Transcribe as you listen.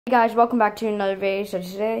Hey guys, welcome back to another video. So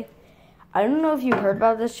today, I don't know if you heard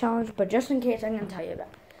about this challenge, but just in case, I'm going to tell you about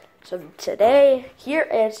it. So today, here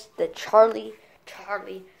is the Charlie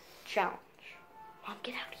challenge. Mom,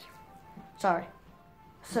 get out of here. Sorry.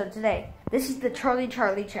 So today, this is the Charlie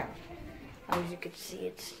challenge. As you can see,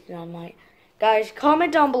 it's on my... Guys,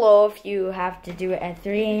 comment down below if you have to do it at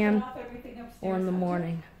 3 a.m. or in the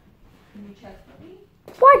morning.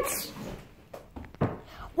 What?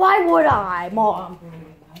 Why would I, Mom?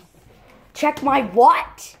 Check my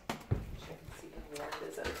what?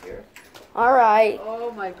 Alright. Oh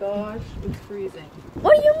my gosh, it's freezing.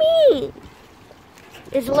 What do you mean?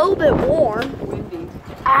 It's a little bit warm. Windy.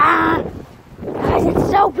 Ah! Guys, it's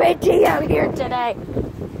so windy out here today.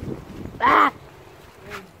 Ah!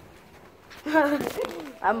 I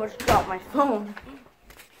almost dropped my phone.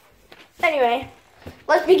 Anyway,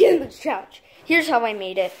 let's begin this challenge. Here's how I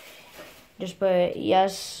made it. Just put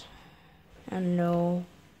yes and no.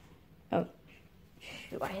 Oh,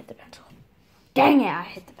 shoot, I hit the pencil. Dang it, I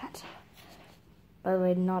hit the pencil. By the way,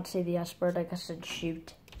 did not say the S word, I guess I'd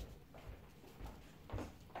shoot.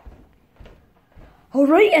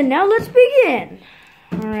 Alright, and now let's begin.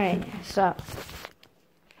 Alright, so.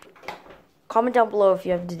 Comment down below if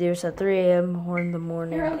you have to do this at 3 a.m. or in the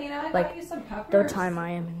morning. Carolina, I got you some peppers. The time I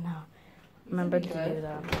am in now. Remember to do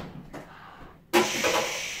that.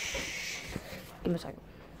 Give me a second.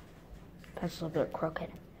 That's a little bit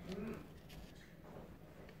crooked.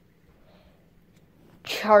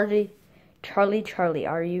 Charlie,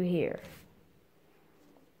 are you here?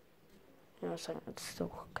 No, a second, it's still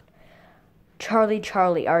crooked.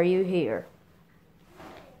 Charlie, are you here?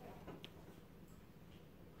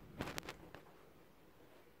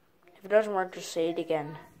 If it doesn't work, just say it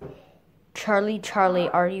again. Charlie,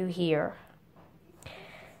 are you here?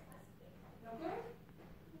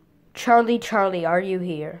 Charlie, are you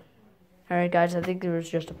here? Alright guys, I think it was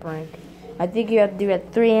just a prank. I think you have to do it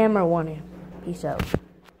at 3 a.m. or 1 a.m. Peace out.